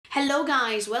Hello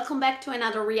guys, welcome back to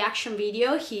another reaction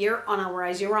video here on Our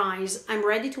Eyes Your Eyes. I'm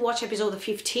ready to watch episode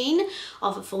 15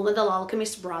 of Fullmetal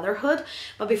Alchemist Brotherhood,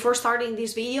 but before starting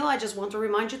this video I just want to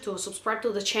remind you to subscribe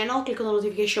to the channel, click on the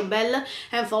notification bell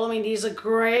and follow me in this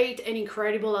great and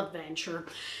incredible adventure.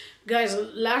 Guys,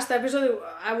 last episode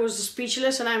I was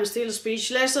speechless and I'm still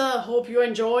speechless. Hope you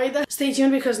enjoyed. Stay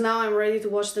tuned because now I'm ready to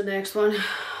watch the next one.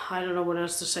 I don't know what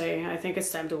else to say. I think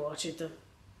it's time to watch it.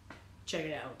 Check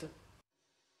it out.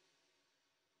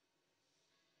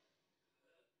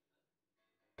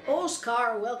 Oh,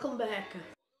 Scar, welcome back.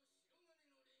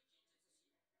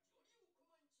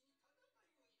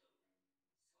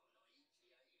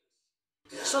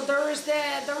 So there is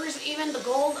even the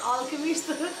gold alchemist.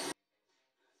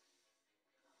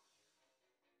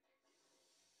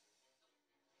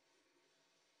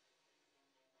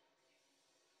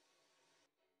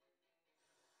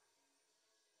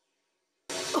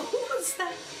 Oh, what's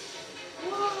that?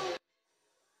 Whoa.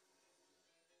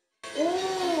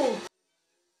 Oh.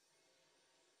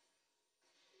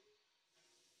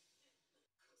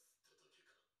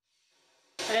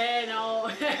 Hey,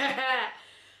 no.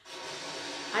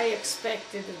 I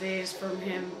expected this from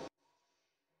him.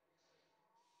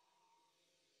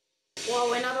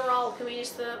 Wow, another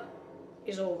alchemist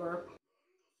is over.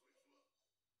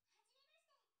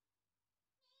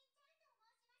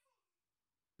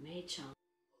 Mei-chan.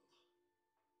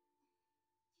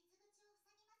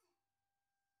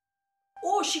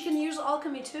 Oh, she can use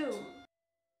alchemy too.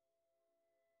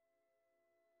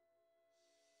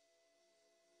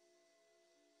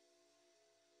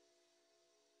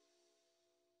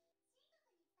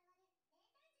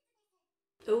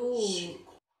 Ooh.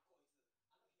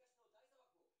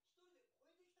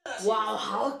 Wow,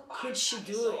 how could she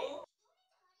do it?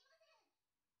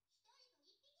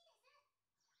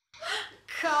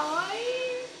 Kai?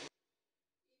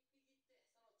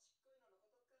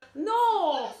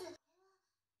 No!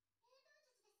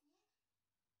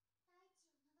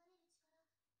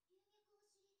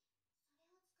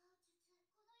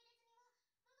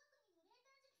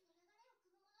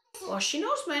 Well, she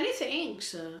knows many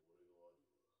things.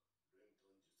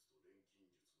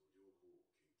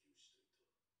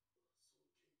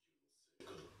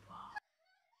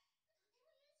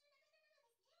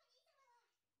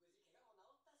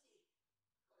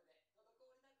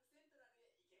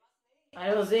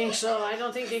 I don't think so. I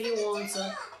don't think he wants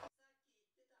her.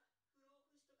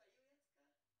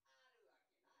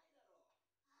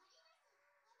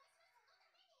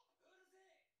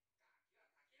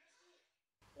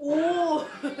 Oh!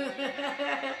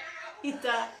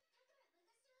 Ita.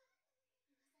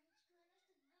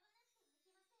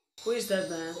 Who is that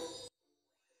man?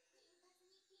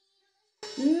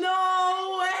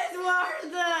 No,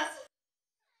 Edward!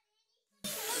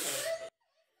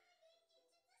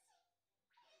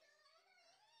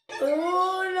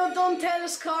 Oh, no, don't tell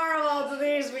Scar about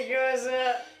this because...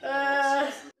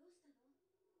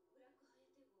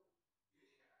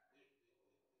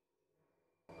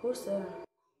 Who's there?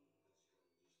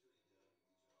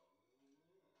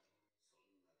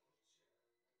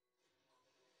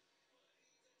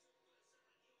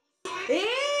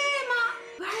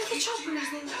 Where are the choppers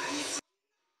then?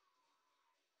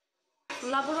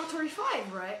 Laboratory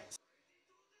 5, right?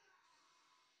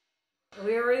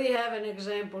 We already have an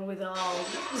example with all,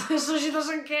 so she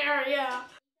doesn't care, yeah.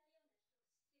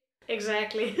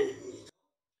 Exactly.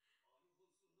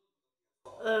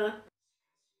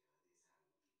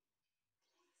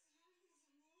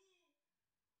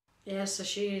 Yes,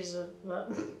 she is.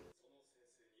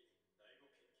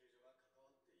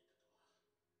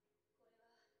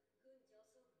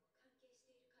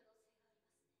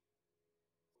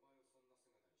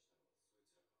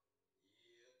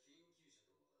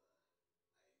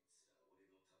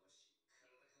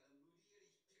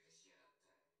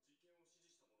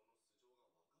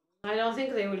 I don't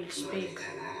think they will speak.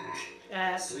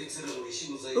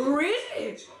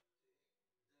 Really?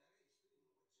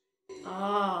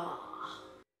 Ah.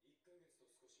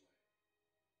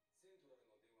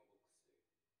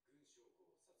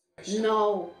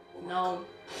 No, no,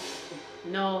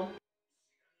 no,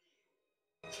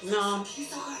 no,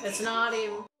 it's not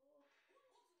him.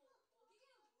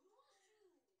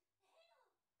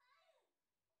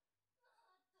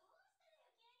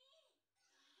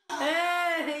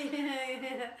 Hey!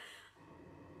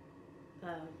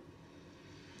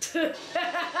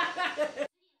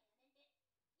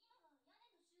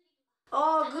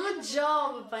 Oh, good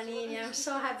job, Panini. I'm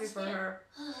so happy for her.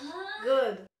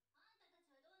 Good.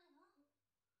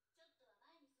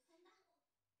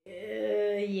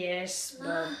 Yes,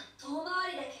 but...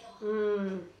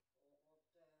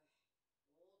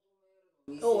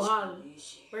 Oh, Hal.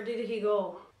 Where did he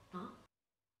go? Huh?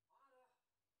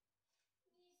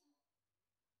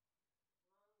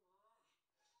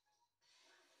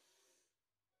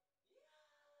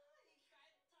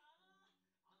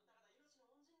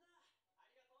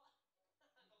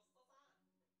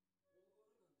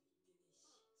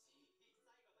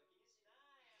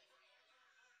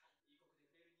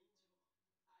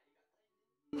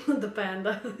 The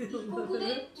panda.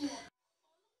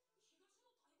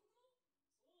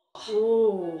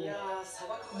 Oh,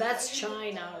 that's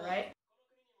China, right?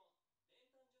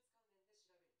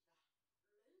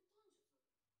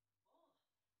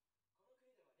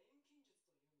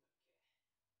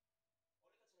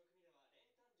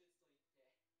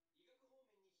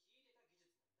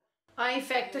 In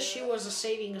fact, she was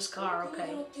saving a scar,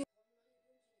 okay.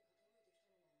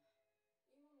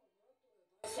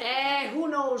 Who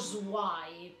knows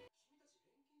why?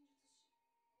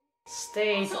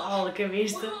 State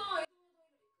Alchemist.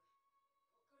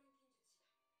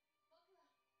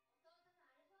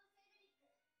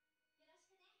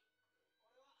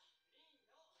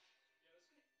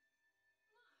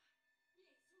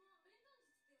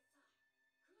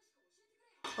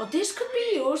 Oh, this could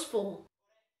be useful.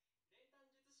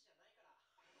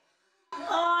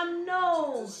 Oh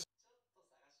no!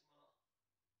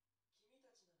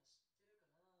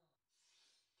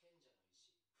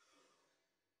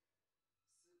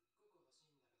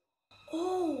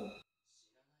 Oh!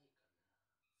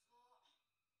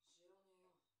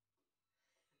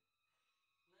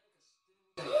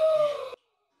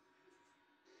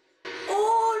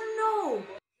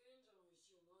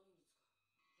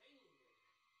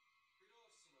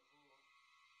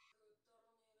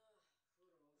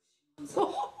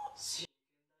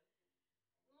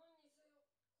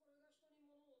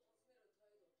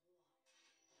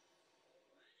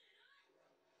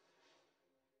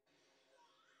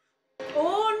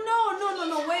 Oh no! Oh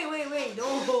no, wait,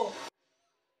 oh.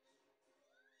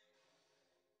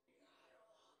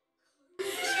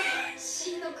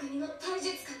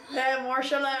 Yeah,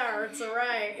 martial arts,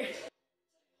 right.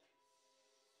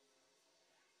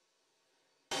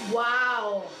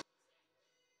 Wow.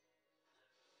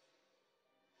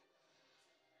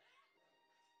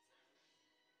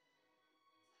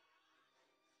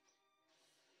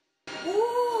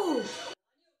 Ooh.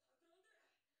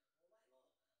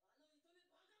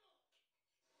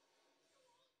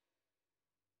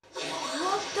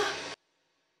 What the?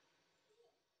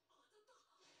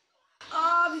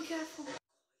 Ah, be careful.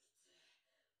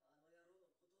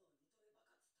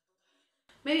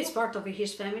 Maybe it's part of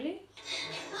his family?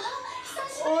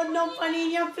 Oh no,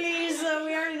 Panina, please.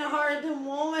 We are in a hard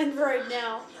moment right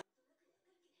now.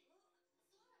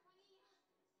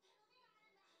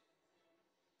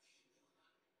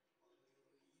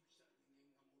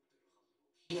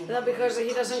 No, because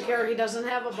he doesn't care, he doesn't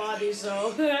have a body,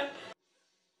 so...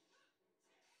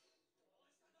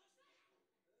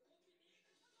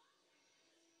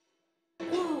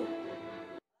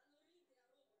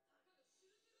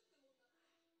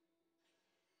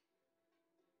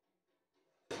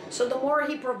 So the more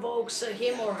he provokes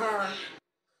him or her...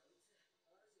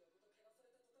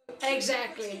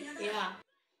 Exactly, yeah.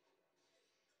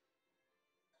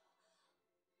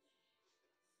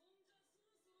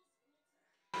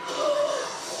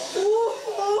 Ooh.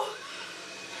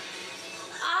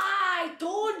 Ah, I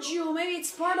told you, maybe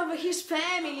it's part of his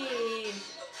family.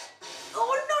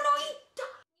 Oh no,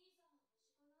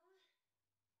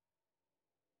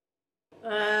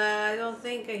 I don't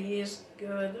think he's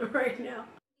good right now.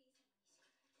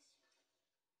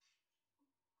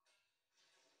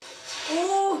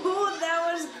 Oh, that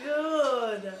was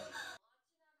good.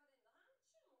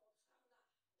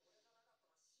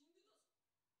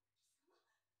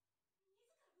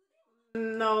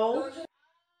 No.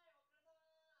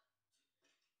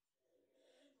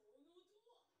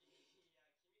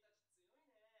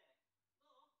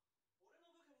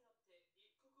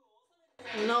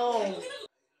 No.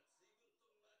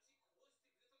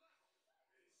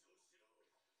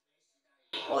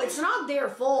 Well, it's not their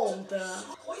fault.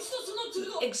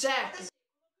 Exactly.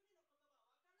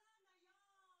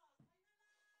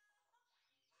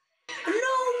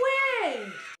 No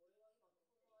way!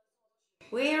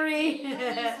 Weary.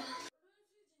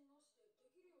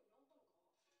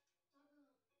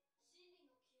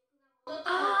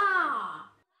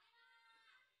 Ah!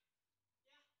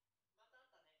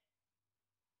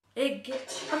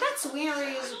 Oh, that's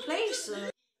Weary's place.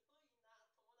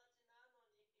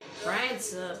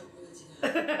 France.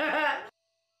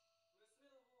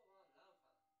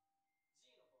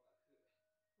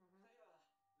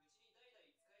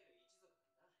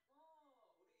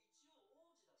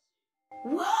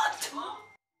 What? No.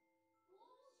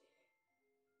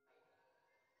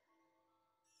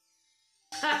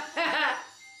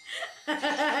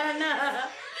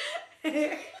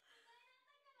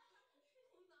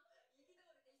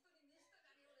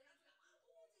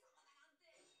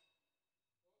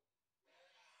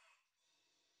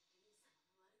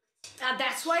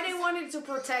 That's why they wanted to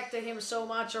protect him so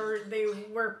much, or they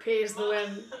were pissed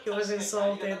when he was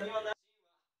insulted.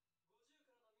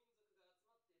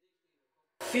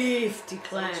 50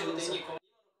 clans.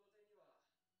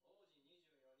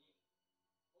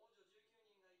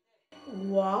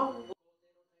 Wow.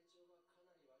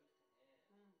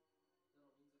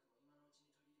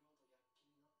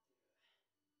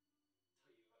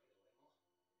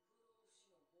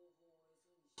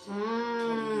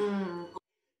 Mm.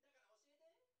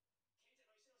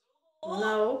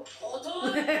 No.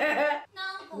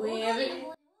 We have.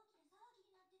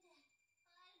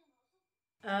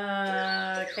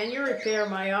 Can you repair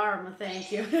my arm?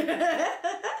 Thank you.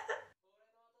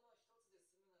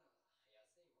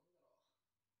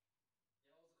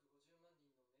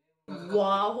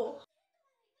 Wow.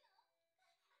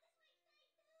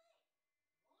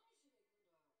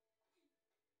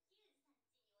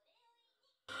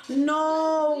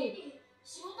 No.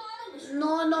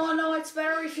 No, no, no, it's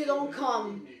better if you don't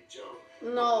come.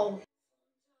 No.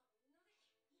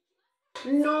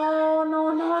 No,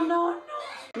 no, no, no, no.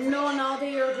 No, now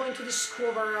they are going to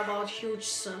discover about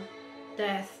Hugh's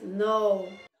death. No.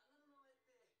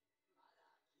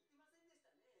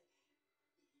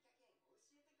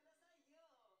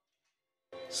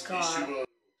 Scar.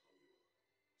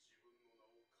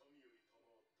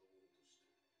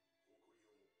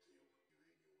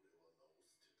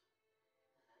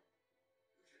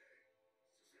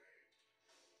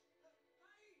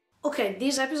 Okay,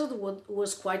 this episode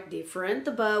was quite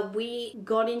different, but we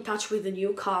got in touch with the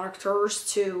new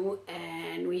characters too,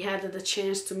 and we had the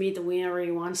chance to meet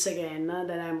Winry once again,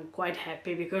 that I'm quite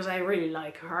happy because I really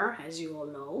like her, as you all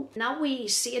know. Now we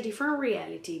see a different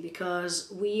reality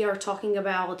because we are talking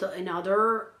about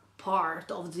another part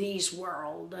of this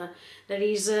world, that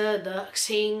is the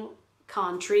Xing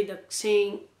country, the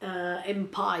Xing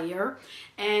Empire,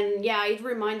 and yeah, it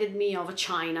reminded me of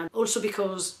China, also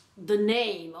because the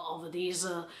name of this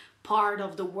part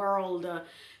of the world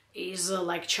is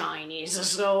like Chinese,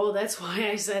 so that's why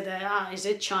I said is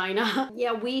it China?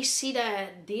 Yeah, we see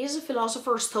that this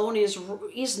Philosopher's Stone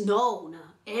is known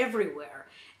everywhere,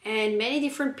 and many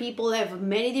different people have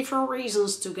many different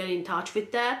reasons to get in touch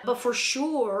with that, but for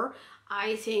sure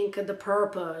I think the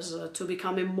purpose to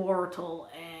become immortal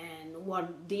and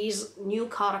what this new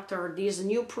character, this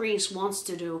new prince wants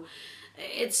to do,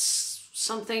 it's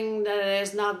something that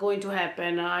is not going to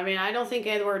happen. I mean, I don't think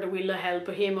Edward will help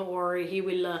him, or he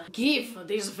will give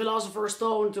this Philosopher's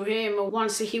Stone to him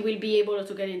once he will be able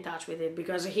to get in touch with it,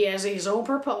 because he has his own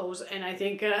purpose, and I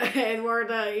think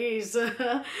Edward is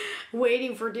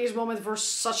waiting for this moment for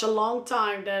such a long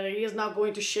time that he is not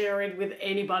going to share it with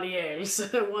anybody else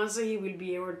once he will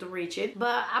be able to reach it.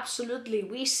 But absolutely,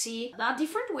 we see a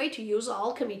different way to use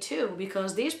alchemy too,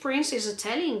 because this prince is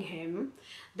telling him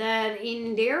that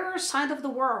in their side of the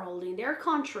world, in their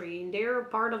country, in their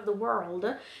part of the world,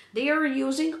 they are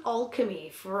using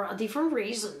alchemy for a different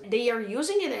reason. They are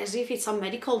using it as if it's a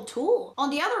medical tool. On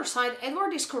the other side,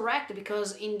 Edward is correct,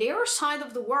 because in their side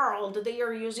of the world, they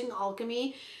are using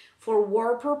alchemy for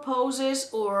war purposes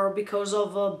or because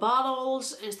of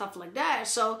battles and stuff like that.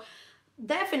 So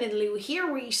definitely,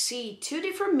 here we see two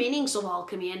different meanings of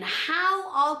alchemy and how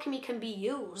alchemy can be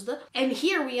used. And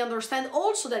here we understand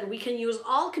also that we can use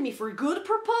alchemy for good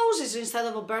purposes instead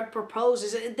of bad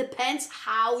purposes. It depends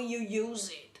how you use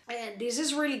it. And this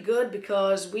is really good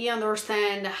because we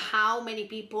understand how many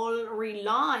people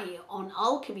rely on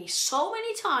alchemy so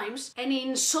many times and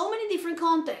in so many different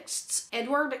contexts.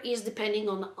 Edward is depending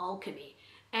on alchemy,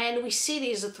 and we see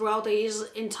this throughout his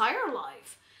entire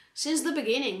life. Since the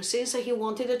beginning, since he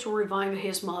wanted to revive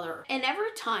his mother. And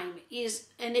every time is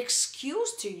an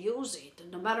excuse to use it,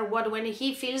 no matter what. When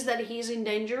he feels that he's in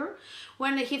danger,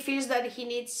 when he feels that he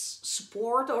needs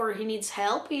support or he needs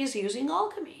help, he is using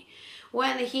alchemy.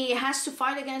 When he has to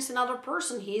fight against another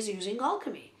person, he is using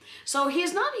alchemy. So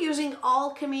he's not using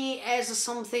alchemy as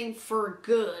something for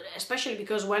good, especially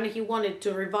because when he wanted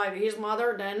to revive his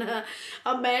mother, then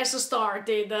a mess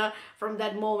started from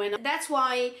that moment. That's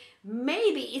why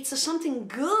maybe it's something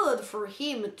good for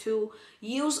him to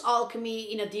use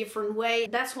alchemy in a different way.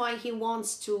 That's why he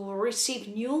wants to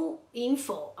receive new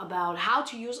info about how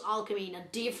to use alchemy in a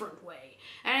different way.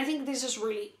 And I think this is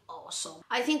really awesome.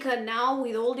 I think now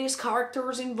with all these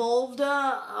characters involved,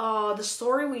 the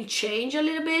story will change a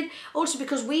little bit. Also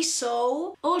because we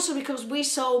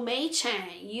saw Mei-chan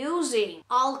using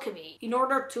alchemy in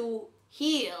order to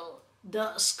heal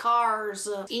the scars,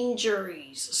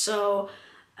 injuries. So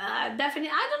definitely,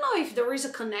 I don't know if there is a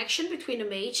connection between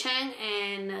Mei-chan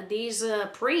and this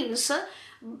prince.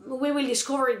 We will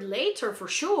discover it later for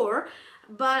sure.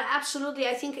 But absolutely,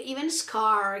 I think even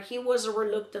Scar, he was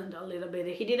reluctant a little bit.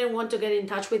 He didn't want to get in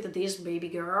touch with this baby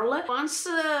girl. Once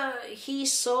he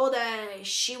saw that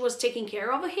she was taking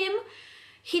care of him,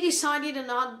 he decided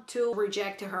not to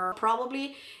reject her.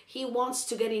 Probably he wants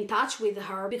to get in touch with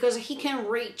her because he can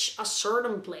reach a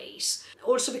certain place.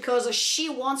 Also because she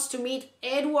wants to meet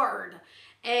Edward.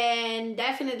 And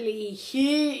definitely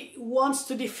he wants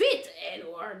to defeat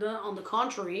Edward. On the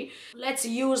contrary, let's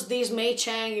use this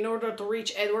Mei-chan in order to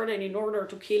reach Edward and in order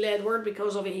to kill Edward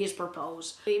because of his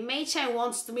purpose. Mei-chan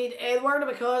wants to meet Edward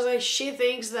because she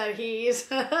thinks that he is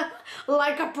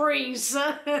like a prince.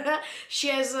 She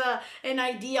has an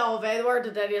idea of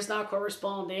Edward that is not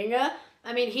corresponding.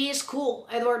 I mean, he is cool.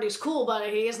 Edward is cool, but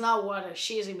he is not what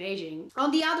she is imagining. On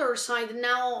the other side,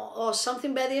 now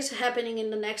something bad is happening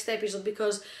in the next episode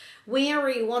because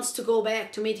Winry wants to go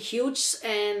back to meet Hughes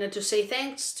and to say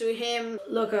thanks to him.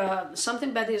 Look,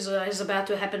 something bad is about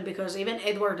to happen because even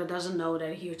Edward doesn't know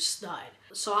that Hughes died.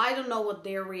 So I don't know what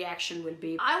their reaction will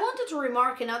be. I wanted to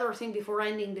remark another thing before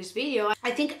ending this video.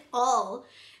 I think All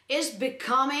is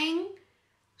becoming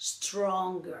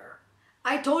stronger.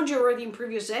 I told you already in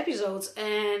previous episodes,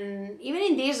 and even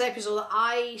in this episode,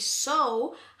 I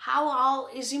saw how Al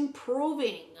is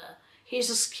improving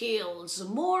his skills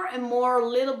more and more,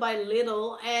 little by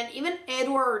little, and even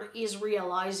Edward is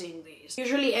realizing this.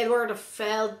 Usually Edward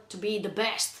felt to be the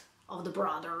best of the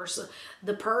brothers,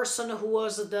 the person who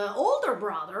was the older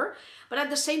brother, but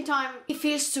at the same time, he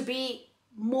feels to be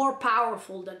more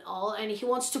powerful than All, and he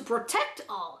wants to protect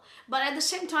All. But at the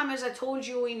same time, as I told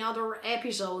you in other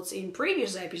episodes, in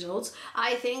previous episodes,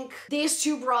 I think these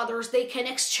two brothers, they can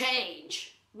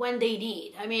exchange when they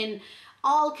need. I mean,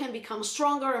 All can become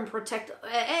stronger and protect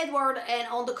Edward, and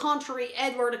on the contrary,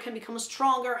 Edward can become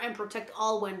stronger and protect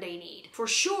All when they need. For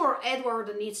sure, Edward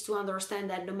needs to understand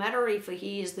that no matter if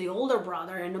he is the older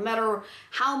brother, and no matter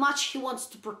how much he wants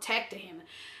to protect him,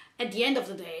 at the end of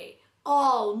the day,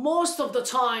 All, most of the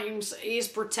times, is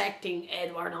protecting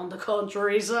Edward on the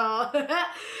contrary, so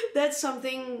that's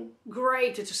something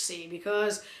great to see,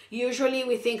 because usually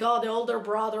we think, oh, the older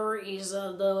brother is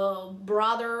the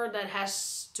brother that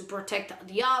has to protect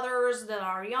the others that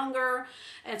are younger,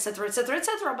 etc, etc,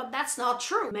 etc, but that's not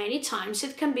true. Many times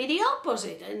it can be the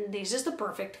opposite, and this is the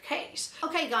perfect case.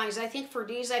 Okay guys, I think for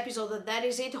this episode that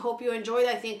is it. Hope you enjoyed.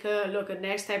 I think, look, the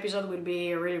next episode will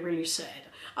be really, really sad.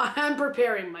 I'm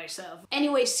preparing myself.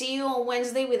 Anyway, see you on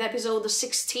Wednesday with episode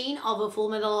 16 of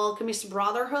Fullmetal Alchemist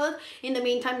Brotherhood. In the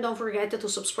meantime, don't forget to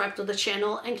subscribe to the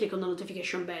channel and click on the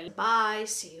notification bell. Bye,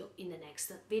 see you in the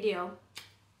next video.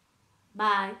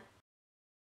 Bye.